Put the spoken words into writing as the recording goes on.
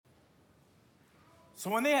So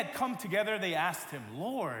when they had come together, they asked him,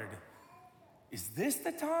 Lord, is this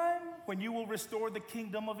the time when you will restore the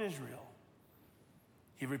kingdom of Israel?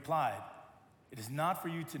 He replied, it is not for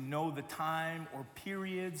you to know the time or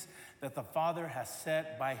periods that the Father has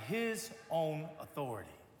set by his own authority.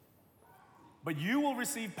 But you will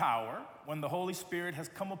receive power when the Holy Spirit has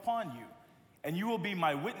come upon you, and you will be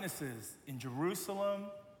my witnesses in Jerusalem,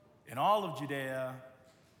 in all of Judea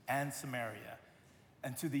and Samaria,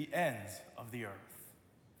 and to the ends of the earth.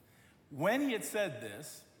 When he had said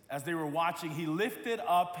this, as they were watching, he lifted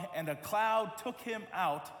up, and a cloud took him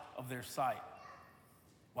out of their sight.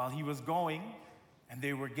 While he was going, and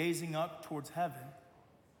they were gazing up towards heaven,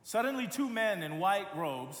 suddenly 2 men in white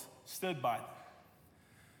robes stood by them.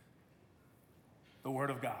 The word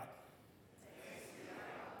of God.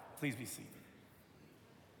 Please be seated.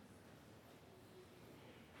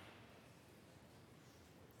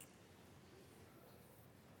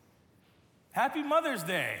 Happy Mother's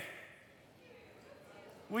Day.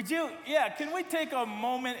 Can we take a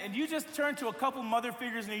moment and you just turn to a couple mother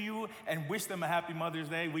figures near you and wish them a happy Mother's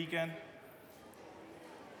Day weekend?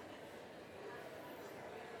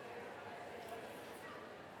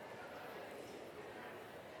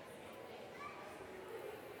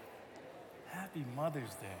 Happy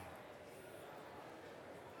Mother's Day.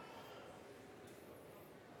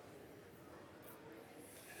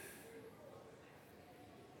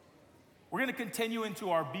 We're going to continue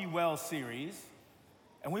into our Be Well series,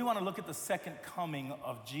 and we want to look at the second coming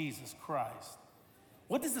of Jesus Christ.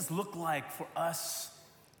 What does this look like for us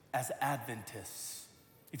as Adventists?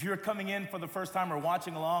 If you're coming in for the first time or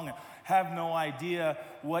watching along and have no idea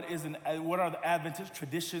what are the Adventist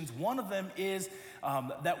traditions, one of them is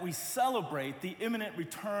that we celebrate the imminent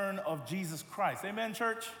return of Jesus Christ. Amen,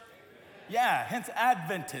 church? Yeah, hence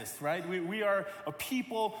Adventists, right? We are a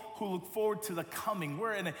people who look forward to the coming.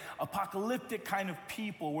 We're an apocalyptic kind of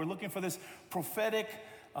people. We're looking for this prophetic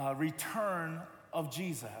return of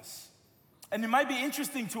Jesus. And it might be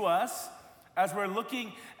interesting to us as we're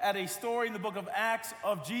looking at a story in the book of Acts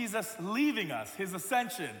of Jesus leaving us, his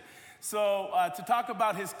ascension. So to talk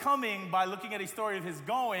about his coming by looking at a story of his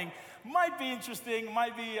going might be interesting,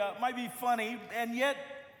 might be funny, and yet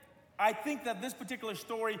I think that this particular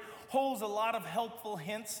story holds a lot of helpful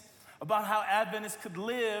hints about how Adventists could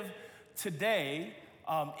live today,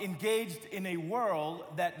 engaged in a world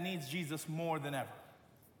that needs Jesus more than ever.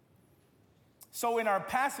 So in our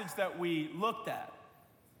passage that we looked at,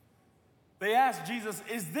 they asked Jesus,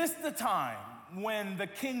 is this the time when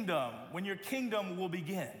your kingdom will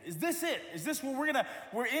begin? Is this it? Is this where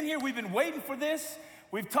we're in here, we've been waiting for this?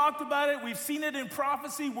 We've talked about it. We've seen it in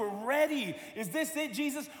prophecy. We're ready. Is this it,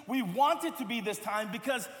 Jesus? We want it to be this time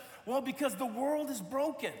because the world is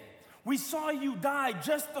broken. We saw you die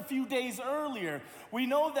just a few days earlier. We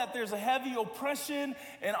know that there's a heavy oppression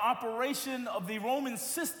and operation of the Roman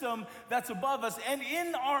system that's above us. And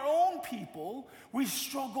in our own people, we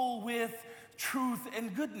struggle with truth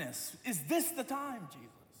and goodness. Is this the time,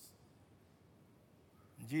 Jesus?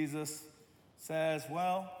 And Jesus says,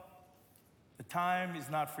 well, the time is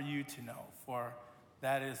not for you to know, for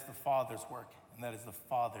that is the Father's work, and that is the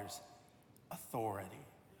Father's authority.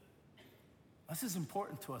 This is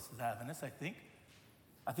important to us as Adventists, I think.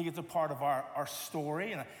 I think it's a part of our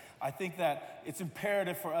story, and I think that it's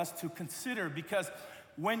imperative for us to consider, because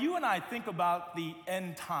when you and I think about the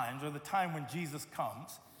end times, or the time when Jesus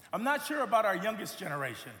comes, I'm not sure about our youngest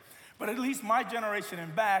generation, but at least my generation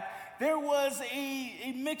and back, there was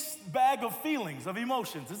a mixed bag of feelings, of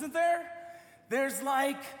emotions, isn't there? There's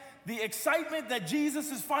like the excitement that Jesus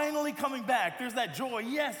is finally coming back. There's that joy,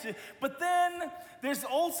 yes. But then there's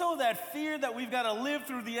also that fear that we've got to live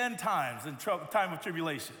through the end times and time of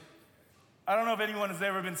tribulation. I don't know if anyone has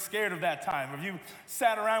ever been scared of that time. Have you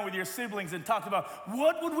sat around with your siblings and talked about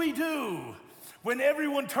what would we do when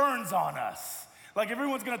everyone turns on us? Like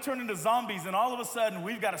everyone's going to turn into zombies and all of a sudden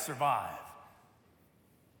we've got to survive.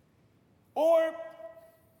 Or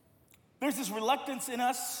there's this reluctance in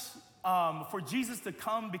us for Jesus to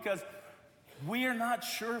come because we're not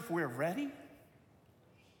sure if we're ready.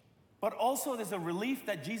 But also there's a relief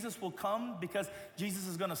that Jesus will come because Jesus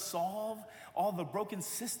is going to solve all the broken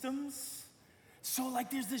systems. So like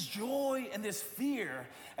there's this joy and this fear.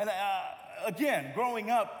 And again, growing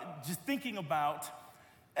up, just thinking about,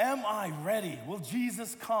 am I ready? Will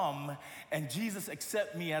Jesus come and Jesus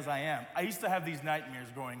accept me as I am? I used to have these nightmares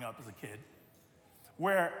growing up as a kid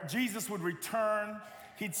where Jesus would return.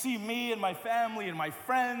 He'd see me and my family and my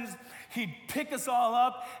friends. He'd pick us all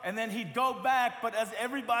up, and then he'd go back. But as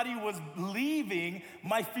everybody was leaving,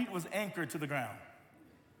 my feet was anchored to the ground.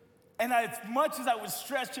 And as much as I would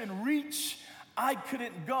stretch and reach, I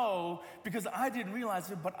couldn't go because I didn't realize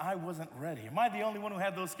it, but I wasn't ready. Am I the only one who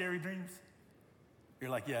had those scary dreams? You're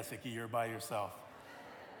like, yes, Iki, you're by yourself.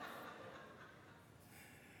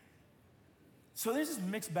 So there's this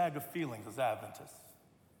mixed bag of feelings as Adventists.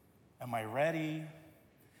 Am I ready?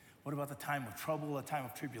 What about the time of trouble, the time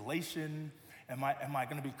of tribulation? Am I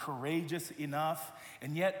going to be courageous enough?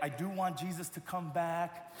 And yet, I do want Jesus to come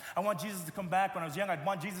back. I want Jesus to come back. When I was young, I'd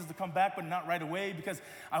want Jesus to come back, but not right away because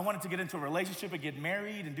I wanted to get into a relationship and get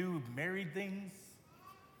married and do married things.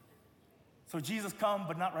 So Jesus come,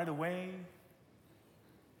 but not right away.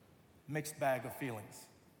 Mixed bag of feelings.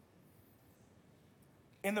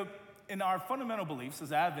 In our fundamental beliefs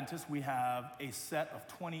as Adventists, we have a set of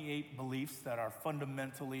 28 beliefs that are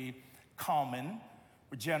fundamentally common,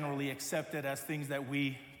 or generally accepted as things that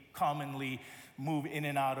we commonly move in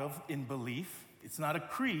and out of in belief. It's not a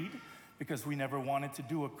creed, because we never wanted to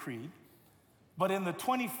do a creed. But in the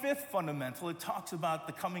 25th fundamental, it talks about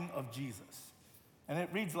the coming of Jesus. And it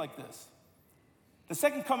reads like this: the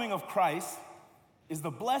second coming of Christ is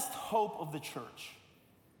the blessed hope of the church,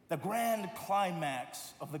 the grand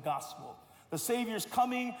climax of the gospel. The Savior's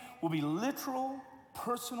coming will be literal,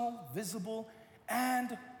 personal, visible,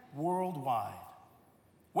 and worldwide.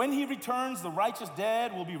 When he returns, the righteous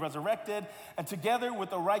dead will be resurrected, and together with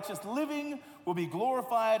the righteous living will be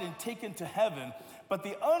glorified and taken to heaven. But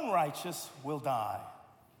the unrighteous will die.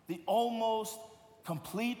 The almost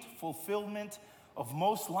complete fulfillment of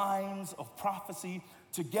most lines of prophecy,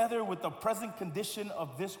 together with the present condition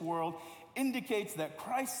of this world, indicates that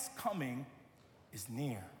Christ's coming is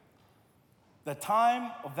near. The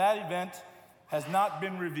time of that event has not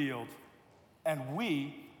been revealed, and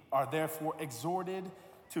we are therefore exhorted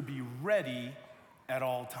to be ready at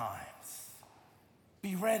all times.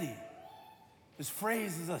 Be ready. This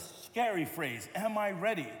phrase is a scary phrase. Am I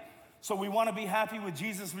ready? So we want to be happy with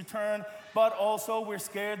Jesus' return, but also we're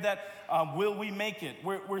scared that will we make it?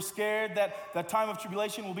 We're scared that the time of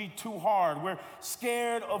tribulation will be too hard. We're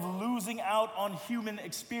scared of losing out on human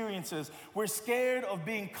experiences. We're scared of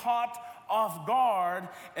being caught off guard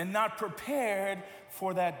and not prepared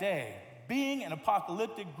for that day. Being an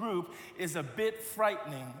apocalyptic group is a bit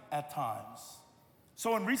frightening at times.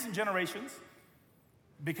 So in recent generations,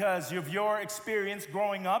 because of your experience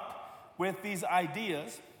growing up with these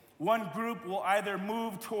ideas, one group will either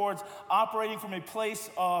move towards operating from a place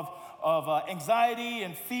of anxiety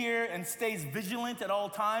and fear and stays vigilant at all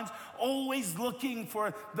times, always looking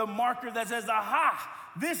for the marker that says,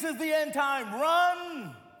 aha, this is the end time,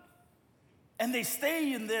 run. And they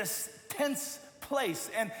stay in this tense place,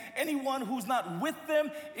 and anyone who's not with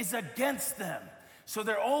them is against them. So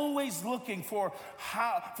they're always looking for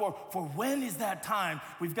when is that time?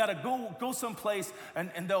 We've got to go someplace,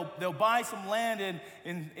 and they'll buy some land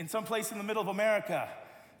in some place in the middle of America,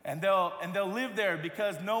 and they'll live there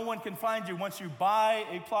because no one can find you once you buy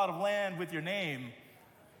a plot of land with your name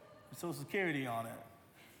and Social Security on it.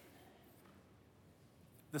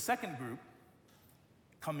 The second group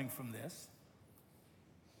coming from this,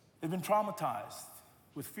 they've been traumatized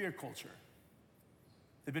with fear culture.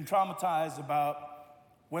 They've been traumatized about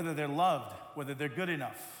whether they're loved, whether they're good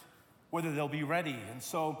enough, whether they'll be ready. And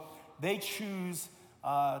so they choose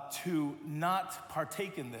to not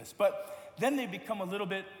partake in this. But then they become a little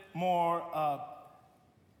bit more,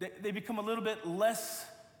 they become a little bit less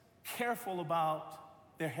careful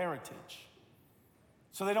about their heritage.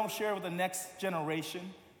 So they don't share with the next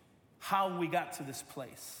generation how we got to this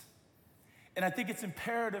place. And I think it's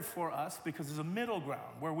imperative for us, because there's a middle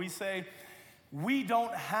ground where we say, we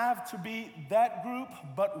don't have to be that group,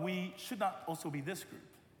 but we should not also be this group.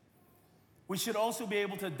 We should also be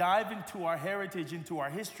able to dive into our heritage, into our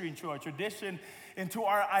history, into our tradition, into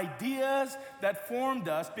our ideas that formed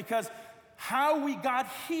us, because how we got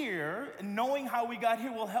here, and knowing how we got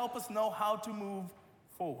here, will help us know how to move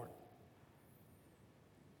forward.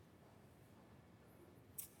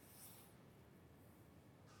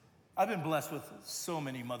 I've been blessed with so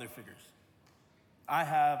many mother figures. I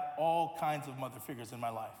have all kinds of mother figures in my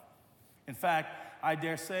life. In fact, I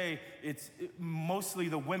dare say it's mostly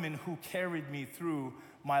the women who carried me through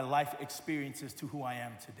my life experiences to who I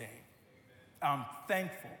am today. I'm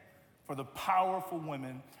thankful for the powerful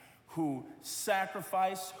women who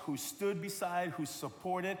sacrificed, who stood beside, who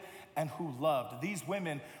supported, and who loved. These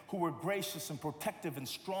women who were gracious and protective and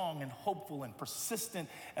strong and hopeful and persistent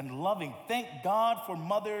and loving. Thank God for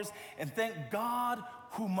mothers, and thank God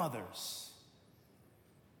who mothers.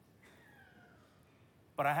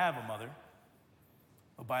 But I have a mother,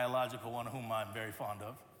 a biological one whom I'm very fond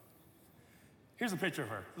of. Here's a picture of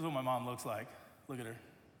her. This is what my mom looks like. Look at her.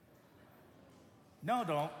 No,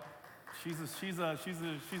 don't. She's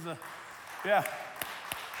a Yeah.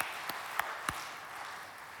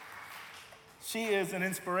 She is an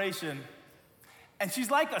inspiration. And she's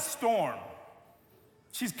like a storm.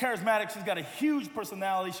 She's charismatic. She's got a huge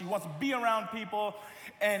personality. She wants to be around people.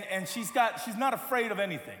 And she's not afraid of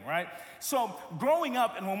anything, right? So growing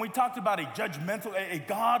up, and when we talked about a judgmental, a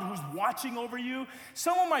God who's watching over you,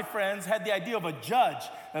 some of my friends had the idea of a judge,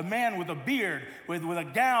 a man with a beard, with a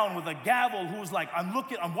gown, with a gavel, who's like,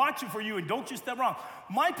 I'm watching for you, and don't you step wrong.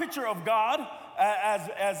 My picture of God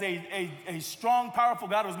as a strong, powerful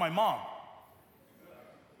God was my mom.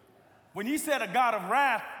 When you said a God of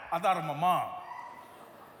wrath, I thought of my mom.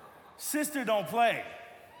 Sister don't play.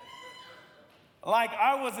 Like,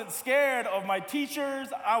 I wasn't scared of my teachers.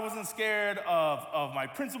 I wasn't scared of my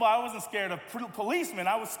principal. I wasn't scared of policemen.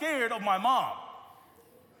 I was scared of my mom.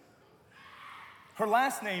 Her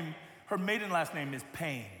maiden last name is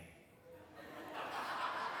Payne.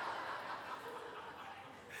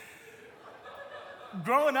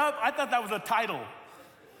 Growing up, I thought that was a title.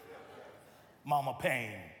 Mama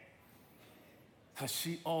Payne. Because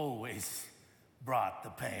she always brought the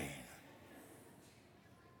pain.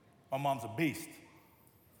 My mom's a beast.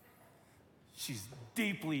 She's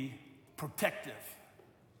deeply protective.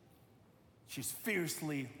 She's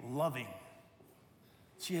fiercely loving.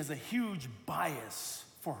 She has a huge bias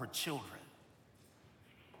for her children.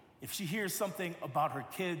 If she hears something about her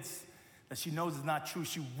kids that she knows is not true,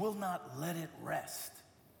 she will not let it rest.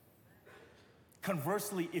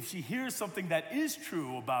 Conversely, if she hears something that is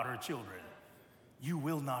true about her children, you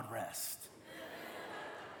will not rest.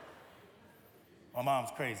 My mom's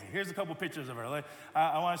crazy. Here's a couple pictures of her.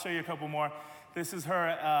 I want to show you a couple more. This is her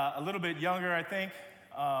a little bit younger, I think.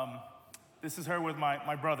 This is her with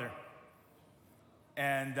my brother.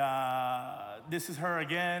 And this is her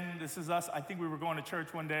again. This is us. I think we were going to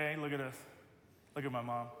church one day. Look at us. Look at my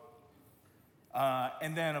mom.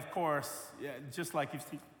 And then, of course, just like you've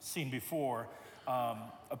seen before,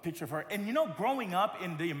 a picture of her. And you know, growing up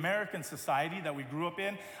in the American society that we grew up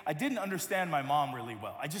in, I didn't understand my mom really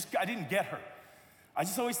well. I didn't get her. I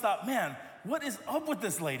just always thought, man, what is up with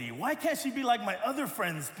this lady? Why can't she be like my other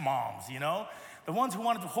friends' moms, you know? The ones who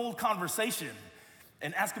wanted to hold conversation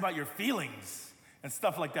and ask about your feelings and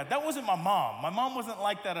stuff like that. That wasn't my mom. My mom wasn't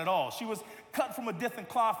like that at all. She was cut from a different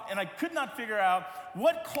cloth, and I could not figure out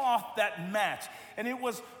what cloth that matched. And it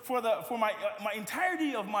was for my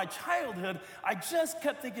entirety of my childhood, I just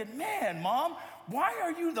kept thinking, man, Mom, why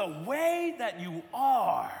are you the way that you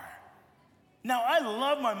are? Now, I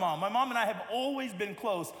love my mom. My mom and I have always been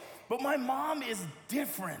close, but my mom is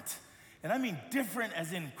different. And I mean different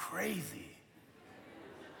as in crazy.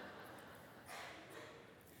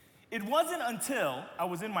 It wasn't until I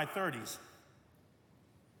was in my 30s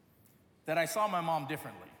that I saw my mom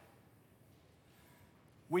differently.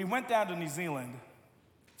 We went down to New Zealand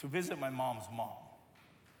to visit my mom's mom.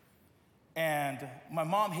 And my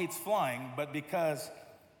mom hates flying, but because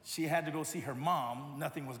she had to go see her mom,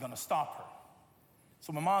 nothing was gonna stop her.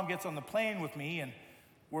 So my mom gets on the plane with me, and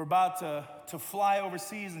we're about to fly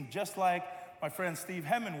overseas, and just like my friend Steve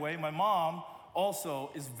Hemingway, my mom also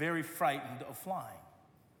is very frightened of flying.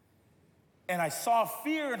 And I saw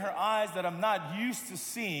fear in her eyes that I'm not used to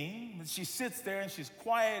seeing. She sits there and she's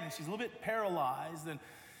quiet and she's a little bit paralyzed.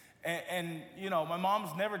 And you know, my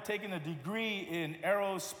mom's never taken a degree in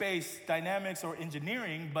aerospace dynamics or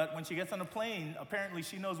engineering, but when she gets on a plane, apparently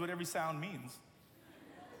she knows what every sound means.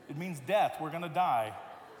 It means death. We're gonna die.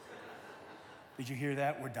 Did you hear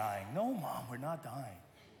that? We're dying. No, Mom, we're not dying.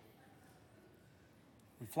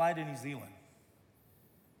 We fly to New Zealand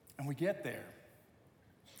and we get there.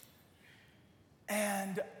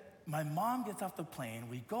 And my mom gets off the plane,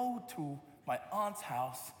 we go to my aunt's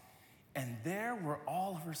house, and there were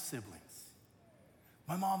all of her siblings.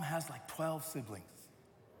 My mom has like 12 siblings.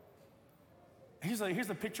 Here's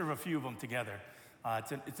a picture of a few of them together.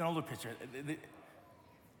 It's an older picture.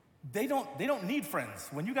 They don't need friends.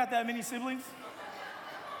 When you got that many siblings,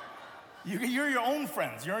 you're your own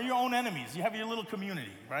friends. You're your own enemies. You have your little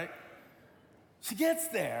community, right? She gets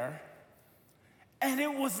there, and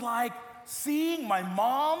it was like seeing my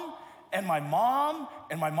mom and my mom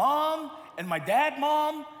and my mom and my dad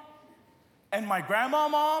mom and my grandma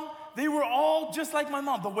mom. They were all just like my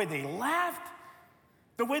mom. The way they laughed,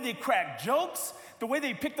 the way they cracked jokes, the way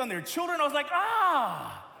they picked on their children. I was like,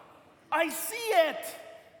 I see it.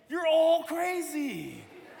 You're all crazy.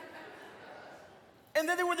 And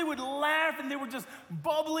then they would laugh, and they were just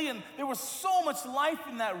bubbly, and there was so much life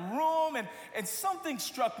in that room, and something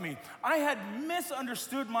struck me. I had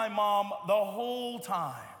misunderstood my mom the whole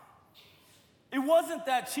time. It wasn't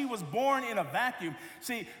that she was born in a vacuum.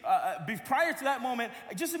 See, prior to that moment,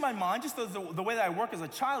 just in my mind, just the way that I work as a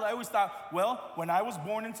child, I always thought, well, when I was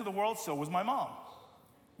born into the world, so was my mom.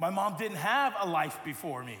 My mom didn't have a life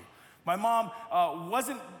before me. My mom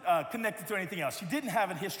wasn't connected to anything else. She didn't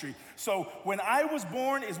have a history. So when I was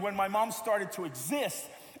born is when my mom started to exist.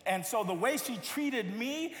 And so the way she treated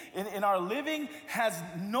me in our living has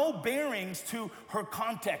no bearings to her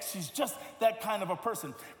context. She's just that kind of a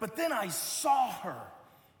person. But then I saw her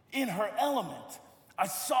in her element. I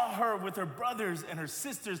saw her with her brothers and her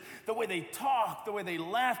sisters, the way they talked, the way they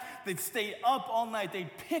laughed. They'd stay up all night. They'd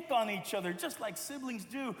pick on each other just like siblings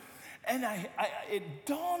do. And it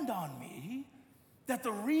dawned on me that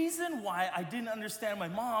the reason why I didn't understand my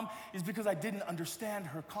mom is because I didn't understand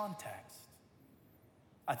her context.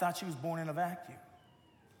 I thought she was born in a vacuum.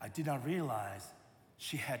 I did not realize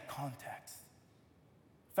she had context.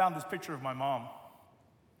 Found this picture of my mom.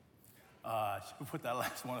 She put that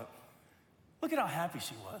last one up. Look at how happy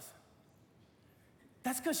she was.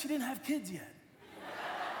 That's because she didn't have kids yet.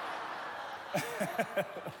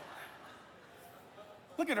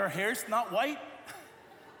 Look at her hair, it's not white.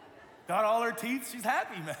 Got all her teeth, she's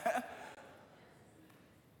happy, man.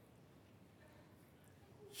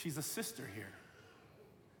 She's a sister here.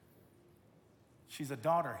 She's a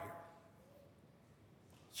daughter here.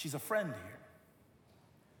 She's a friend here.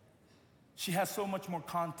 She has so much more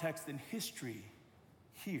context and history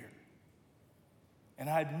here. And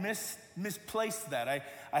I had misplaced that.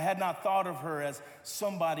 I had not thought of her as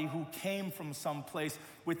somebody who came from some place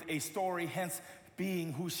with a story, hence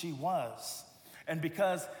being who she was. And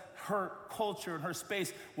because her culture and her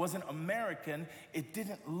space wasn't American, it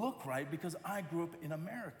didn't look right because I grew up in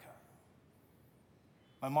America.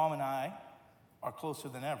 My mom and I are closer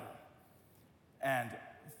than ever. And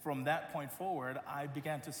from that point forward, I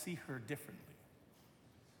began to see her differently.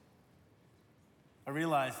 I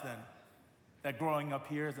realized then that growing up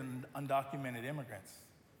here as an undocumented immigrant,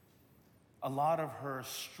 a lot of her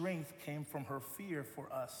strength came from her fear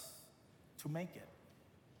for us to make it,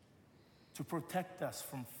 to protect us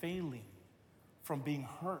from failing, from being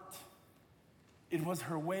hurt. It was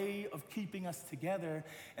her way of keeping us together,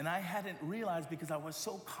 and I hadn't realized because I was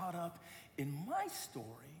so caught up in my story,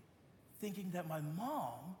 thinking that my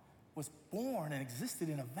mom was born and existed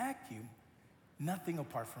in a vacuum, nothing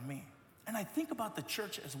apart from me. And I think about the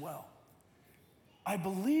church as well. I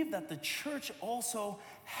believe that the church also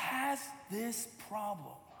has this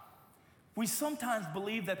problem. We sometimes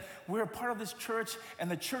believe that we're a part of this church and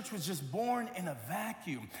the church was just born in a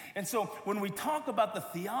vacuum. And so when we talk about the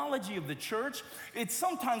theology of the church, it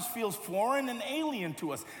sometimes feels foreign and alien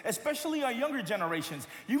to us, especially our younger generations.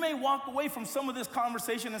 You may walk away from some of this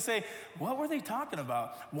conversation and say, what were they talking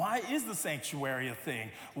about? Why is the sanctuary a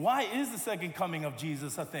thing? Why is the second coming of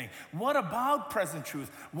Jesus a thing? What about present truth?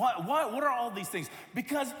 What are all these things?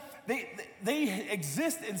 Because they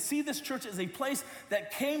exist and see this church as a place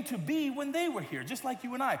that came to be when they were here, just like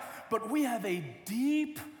you and I. But we have a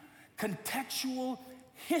deep contextual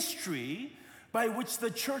history by which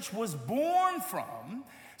the church was born from.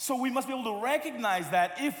 So we must be able to recognize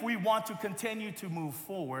that if we want to continue to move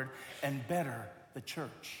forward and better the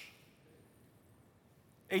church.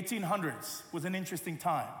 1800s was an interesting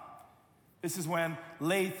time. This is when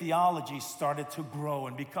lay theology started to grow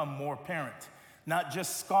and become more apparent. Not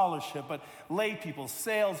just scholarship, but lay people,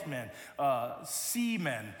 salesmen,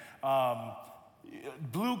 seamen,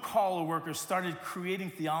 blue-collar workers started creating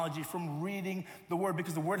theology from reading the Word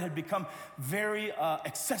because the Word had become very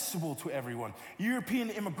accessible to everyone. European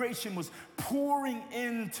immigration was pouring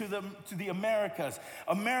into the Americas.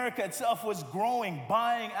 America itself was growing,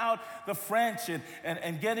 buying out the French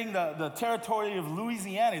and getting the territory of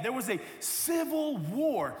Louisiana. There was a civil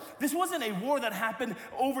war. This wasn't a war that happened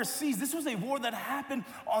overseas. This was a war that happened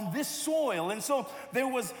on this soil. And so there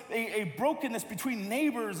was a brokenness between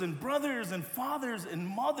neighbors and brothers and fathers and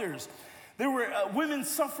mothers. There were women's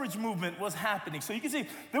suffrage movement was happening. So you can see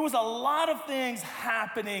there was a lot of things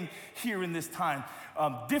happening here in this time.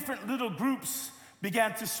 Different little groups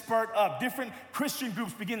began to spurt up. Different Christian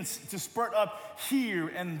groups began to spurt up here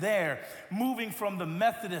and there, moving from the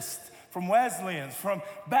Methodists, from Wesleyans, from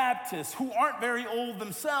Baptists, who aren't very old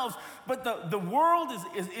themselves, but the world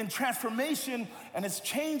is in transformation, and it's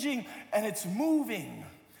changing, and it's moving.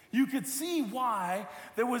 You could see why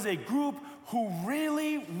there was a group who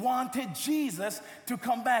really wanted Jesus to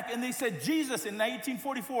come back. And they said, Jesus, in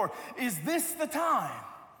 1944, is this the time?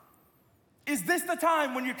 Is this the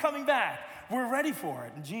time when you're coming back? We're ready for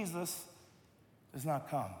it. And Jesus does not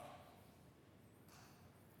come.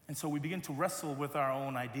 And so we begin to wrestle with our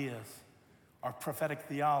own ideas. our prophetic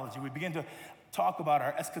theology. We begin to talk about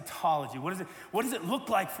our eschatology. What does it look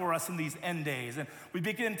like for us in these end days? And we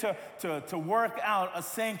begin to work out a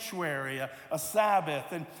sanctuary, a Sabbath.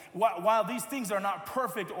 And while these things are not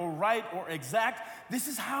perfect or right or exact, this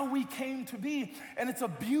is how we came to be. And it's a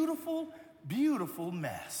beautiful, beautiful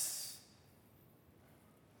mess.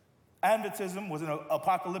 Adventism was an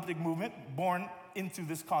apocalyptic movement born into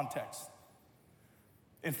this context.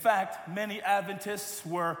 In fact, many Adventists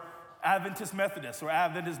were Adventist Methodists or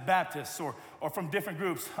Adventist Baptists or from different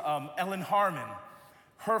groups. Ellen Harmon,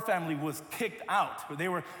 her family was kicked out. They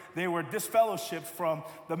were disfellowshipped from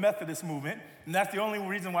the Methodist movement, and that's the only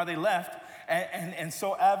reason why they left. And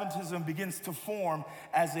so Adventism begins to form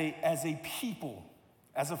as a people,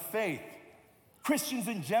 as a faith. Christians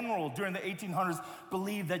in general during the 1800s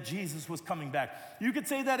believed that Jesus was coming back. You could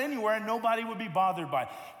say that anywhere and nobody would be bothered by it.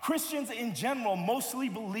 Christians in general mostly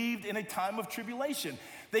believed in a time of tribulation.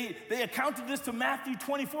 They accounted this to Matthew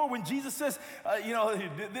 24 when Jesus says,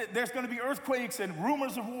 there's going to be earthquakes and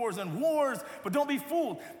rumors of wars, but don't be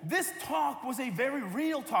fooled. This talk was a very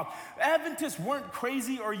real talk. Adventists weren't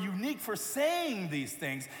crazy or unique for saying these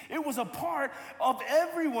things. It was a part of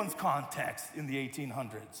everyone's context in the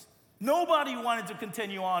 1800s. Nobody wanted to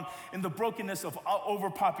continue on in the brokenness of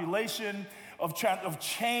overpopulation, of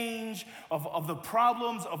change, of the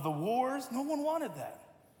problems, of the wars. No one wanted that.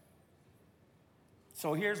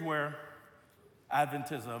 So here's where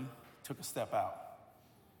Adventism took a step out.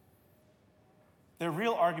 Their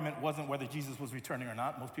real argument wasn't whether Jesus was returning or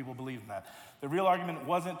not. Most people believe in that. The real argument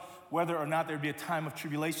wasn't whether or not there'd be a time of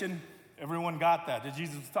tribulation. Everyone got that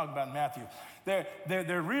Jesus was talking about in Matthew.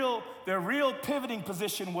 Their real pivoting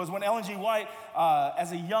position was when Ellen G. White,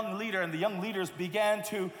 as a young leader, and the young leaders began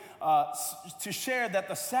to share that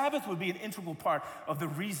the Sabbath would be an integral part of the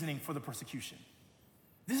reasoning for the persecution.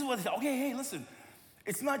 This is what they said. Okay, hey, listen.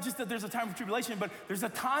 It's not just that there's a time of tribulation, but there's a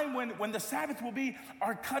time when the Sabbath will be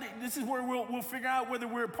our cutting. This is where we'll figure out whether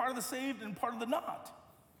we're part of the saved and part of the not.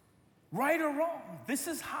 Right or wrong. This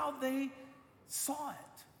is how they saw it.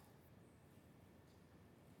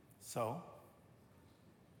 So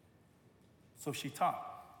she taught.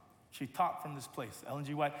 She taught from this place. Ellen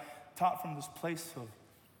G. White taught from this place of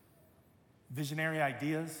visionary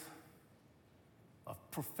ideas, of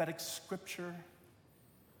prophetic scripture,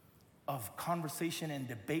 of conversation and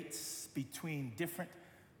debates between different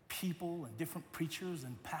people and different preachers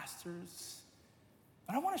and pastors.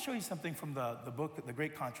 And I want to show you something from the book, The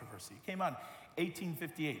Great Controversy. It came out in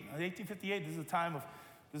 1858. Now, 1858, this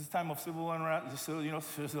is a time of civil unrest. So,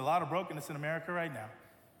 there's a lot of brokenness in America right now.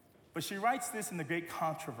 But she writes this in The Great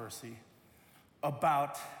Controversy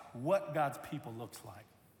about what God's people looks like.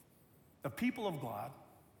 The people of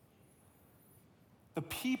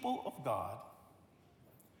God,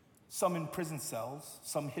 some in prison cells,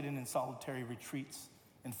 some hidden in solitary retreats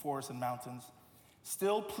in forests and mountains,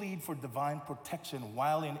 still plead for divine protection,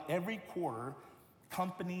 while in every quarter,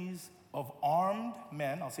 companies of armed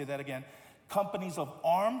men, I'll say that again, companies of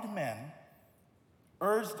armed men,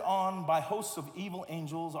 urged on by hosts of evil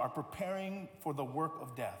angels, are preparing for the work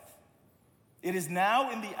of death. It is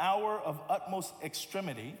now in the hour of utmost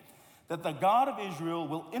extremity that the God of Israel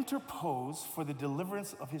will interpose for the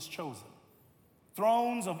deliverance of his chosen.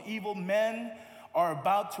 Thrones of evil men are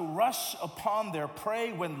about to rush upon their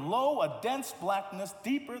prey when, lo, a dense blackness,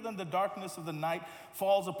 deeper than the darkness of the night,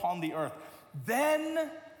 falls upon the earth.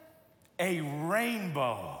 Then a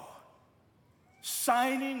rainbow,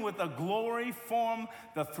 shining with a glory from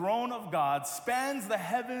the throne of God, spans the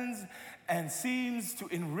heavens and seems to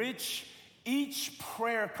enrich each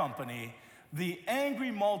prayer company. The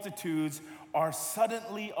angry multitudes are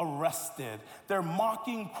suddenly arrested. Their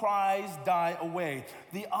mocking cries die away.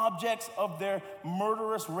 The objects of their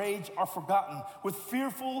murderous rage are forgotten. With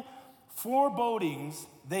fearful forebodings,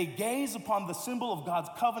 they gaze upon the symbol of God's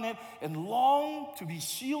covenant and long to be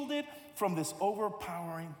shielded from this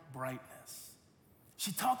overpowering brightness.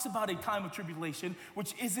 She talks about a time of tribulation,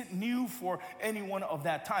 which isn't new for anyone of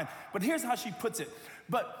that time. But here's how she puts it.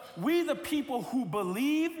 But we, the people who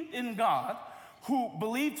believe in God, who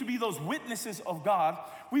believe to be those witnesses of God,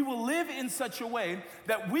 we will live in such a way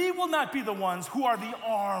that we will not be the ones who are the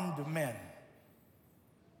armed men.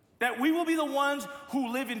 That we will be the ones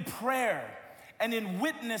who live in prayer and in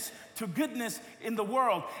witness to goodness in the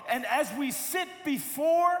world. And as we sit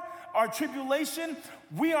before our tribulation,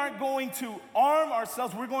 we aren't going to arm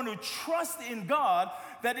ourselves. We're going to trust in God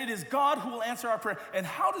that it is God who will answer our prayer. And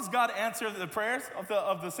how does God answer the prayers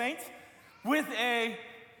of the saints? With a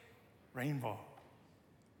rainbow.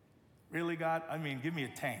 Really, God? I mean, give me a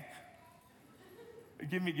tank.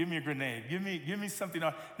 Give me a grenade. Give me something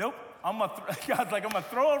else. Nope. God's like, I'm gonna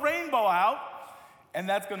throw a rainbow out, and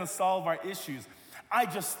that's gonna solve our issues. I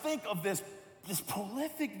just think of this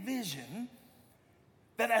prolific vision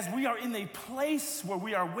that as we are in a place where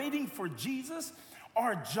we are waiting for Jesus,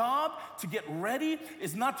 our job to get ready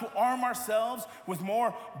is not to arm ourselves with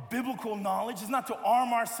more biblical knowledge. It's not to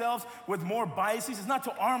arm ourselves with more biases. It's not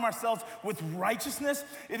to arm ourselves with righteousness.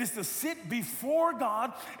 It is to sit before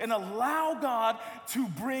God and allow God to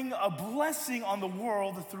bring a blessing on the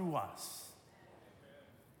world through us.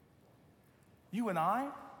 You and I,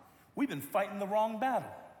 we've been fighting the wrong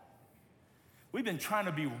battle. We've been trying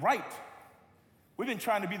to be right. We've been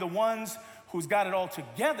trying to be the ones who's got it all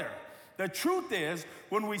together. The truth is,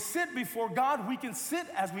 when we sit before God, we can sit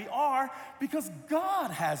as we are because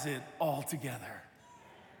God has it all together.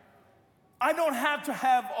 I don't have to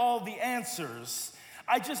have all the answers.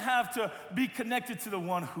 I just have to be connected to the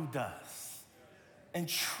one who does and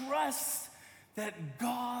trust that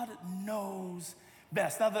God knows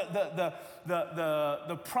best. Now,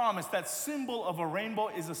 the promise, that symbol of a rainbow,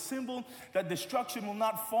 is a symbol that destruction will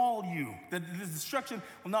not fall you, that the destruction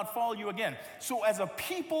will not fall you again. So as a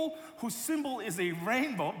people whose symbol is a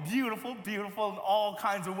rainbow, beautiful, beautiful in all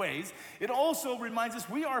kinds of ways, it also reminds us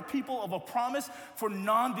we are a people of a promise for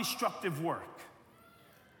non-destructive work.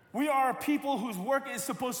 We are a people whose work is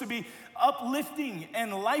supposed to be uplifting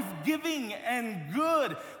and life-giving and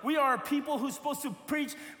good. We are a people who's supposed to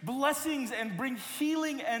preach blessings and bring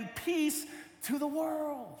healing and peace to the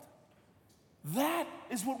world. That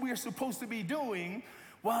is what we are supposed to be doing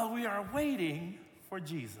while we are waiting for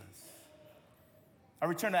Jesus. I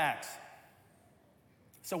return to Acts.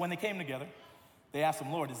 So when they came together, they asked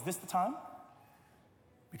him, Lord, is this the time?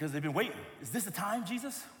 Because they've been waiting. Is this the time,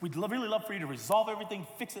 Jesus? We'd really love for you to resolve everything,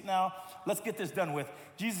 fix it now. Let's get this done with.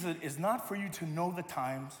 Jesus said, it's not for you to know the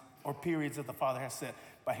times or periods that the Father has set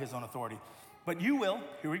by his own authority. But you will,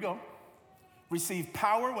 here we go, receive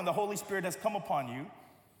power when the Holy Spirit has come upon you,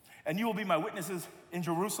 and you will be my witnesses in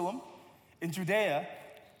Jerusalem, in Judea,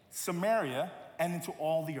 Samaria, and into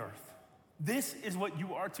all the earth. This is what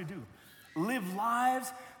you are to do. Live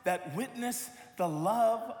lives that witness the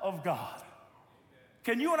love of God.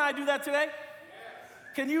 Can you and I do that today? Yes.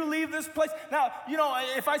 Can you leave this place? Now, you know,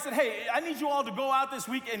 if I said, hey, I need you all to go out this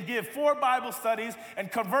week and give 4 Bible studies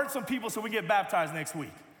and convert some people so we get baptized next week.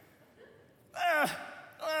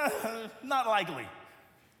 Not likely.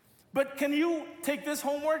 But can you take this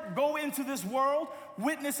homework, go into this world,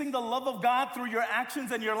 witnessing the love of God through your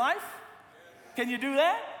actions and your life? Yes. Can you do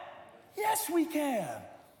that? Yes, we can.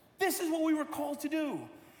 This is what we were called to do.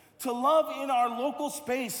 To love in our local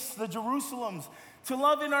space, the Jerusalems, to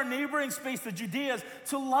love in our neighboring space, the Judeas,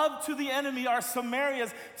 to love to the enemy, our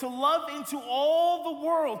Samarias, to love into all the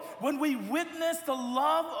world. When we witness the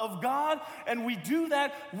love of God and we do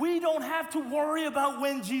that, we don't have to worry about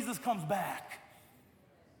when Jesus comes back.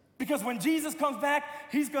 Because when Jesus comes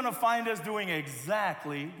back, he's gonna find us doing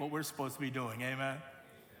exactly what we're supposed to be doing, amen?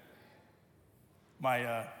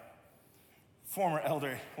 My former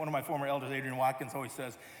elder, one of my former elders, Adrian Watkins, always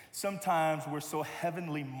says, sometimes we're so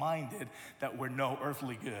heavenly minded that we're no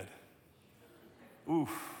earthly good. Oof,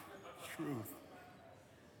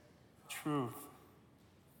 truth.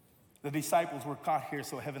 The disciples were caught here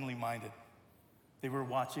so heavenly minded. They were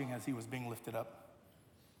watching as he was being lifted up.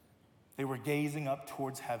 They were gazing up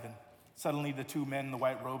towards heaven. Suddenly the 2 men in the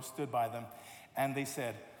white robes stood by them, and they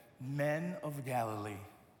said, men of Galilee,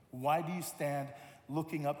 why do you stand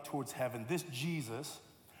looking up towards heaven? This Jesus,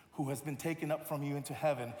 who has been taken up from you into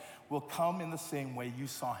heaven, will come in the same way you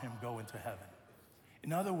saw him go into heaven.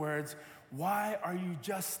 In other words, why are you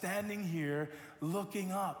just standing here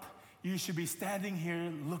looking up? You should be standing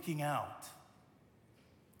here looking out.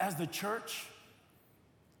 As the church,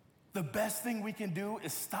 the best thing we can do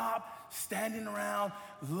is stop standing around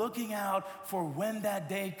looking out for when that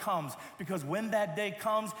day comes, because when that day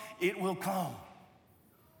comes, it will come.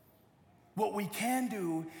 What we can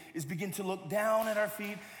do is begin to look down at our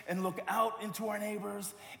feet and look out into our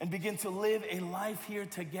neighbors and begin to live a life here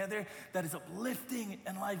together that is uplifting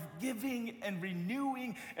and life-giving and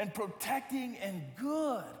renewing and protecting and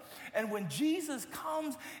good. And when Jesus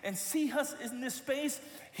comes and sees us in this space,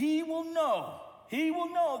 he will know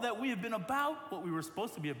that we have been about what we were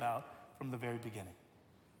supposed to be about from the very beginning.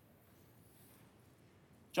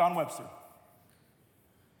 John Webster,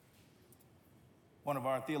 one of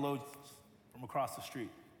our theologians from across the street,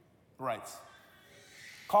 writes,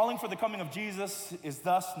 calling for the coming of Jesus is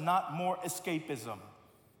thus not more escapism.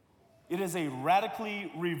 It is a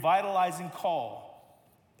radically revitalizing call,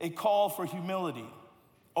 a call for humility,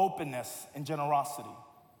 openness, and generosity,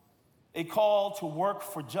 a call to work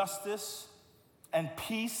for justice and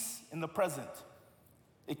peace in the present,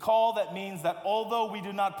 A call that means that although we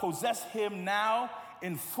do not possess him now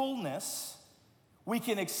in fullness, we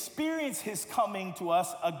can experience his coming to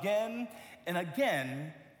us again and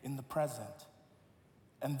again in the present.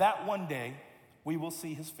 And that one day, we will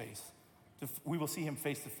see his face. We will see him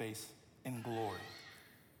face to face in glory.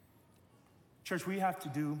 Church, we have to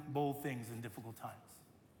do bold things in difficult times.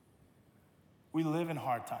 We live in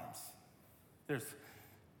hard times. You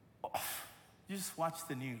just watch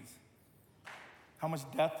the news. How much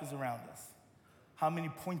death is around us. How many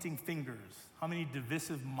pointing fingers. How many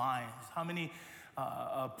divisive minds. How many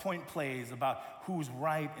point plays about who's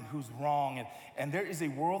right and who's wrong. And there is a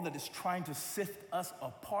world that is trying to sift us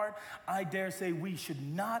apart. I dare say we should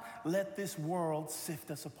not let this world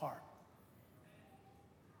sift us apart.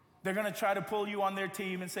 They're going to try to pull you on their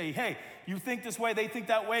team and say, hey, you think this way, they think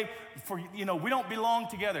that way. We don't belong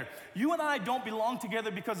together. You and I don't belong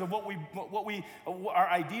together because of what our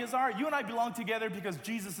ideas are. You and I belong together because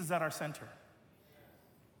Jesus is at our center.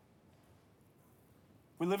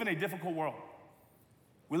 We live in a difficult world.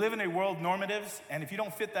 We live in a world of normatives, and if you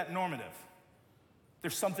don't fit that normative,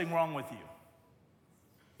 there's something wrong with you.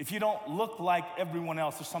 If you don't look like everyone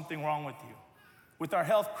else, there's something wrong with you. With our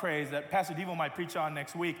health craze that Pastor Devo might preach on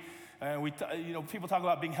next week, people talk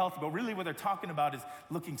about being healthy, but really what they're talking about is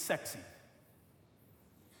looking sexy.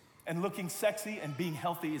 And looking sexy and being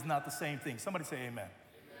healthy is not the same thing. Somebody say amen.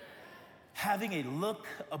 Having a look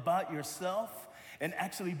about yourself and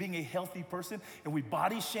actually being a healthy person, and we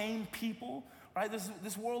body shame people, right?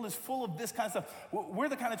 This world is full of this kind of stuff. We're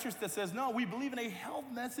the kind of church that says, no, we believe in a health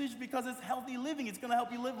message because it's healthy living. It's going to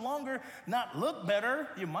help you live longer, not look better.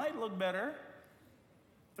 You might look better,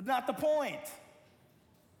 but not the point.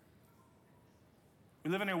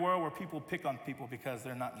 We live in a world where people pick on people because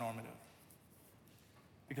they're not normative,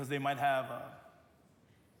 because they might have a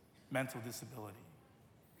mental disability.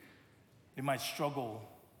 They might struggle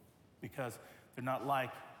because they're not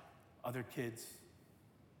like other kids.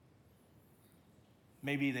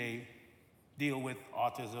 Maybe they deal with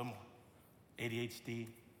autism, ADHD.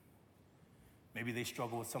 Maybe they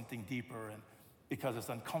struggle with something deeper, and because it's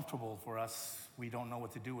uncomfortable for us, we don't know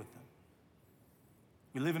what to do with them.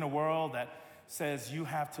 We live in a world that says you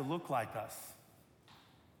have to look like us.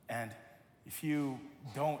 And if you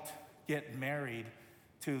don't get married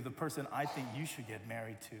to the person I think you should get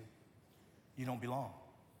married to, you don't belong.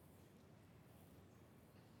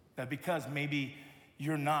 That because maybe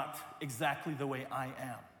you're not exactly the way I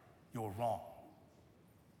am, you're wrong.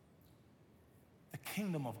 The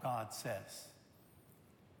kingdom of God says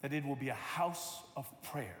that it will be a house of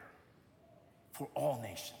prayer for all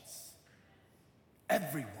nations.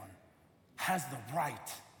 Everyone has the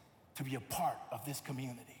right to be a part of this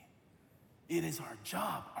community. It is our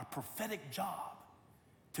job, our prophetic job,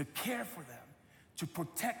 to care for them, to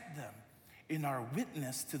protect them in our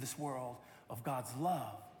witness to this world of God's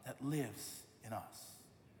love that lives in us.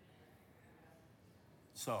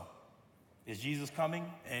 So, is Jesus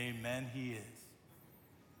coming? Amen, he is.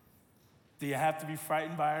 Do you have to be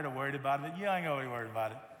frightened by it or worried about it? You ain't gonna be worried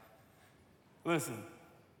about it. Listen,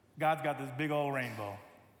 God's got this big old rainbow,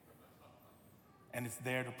 and it's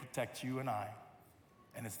there to protect you and I,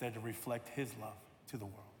 and it's there to reflect his love to the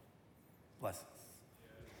world. Blessings.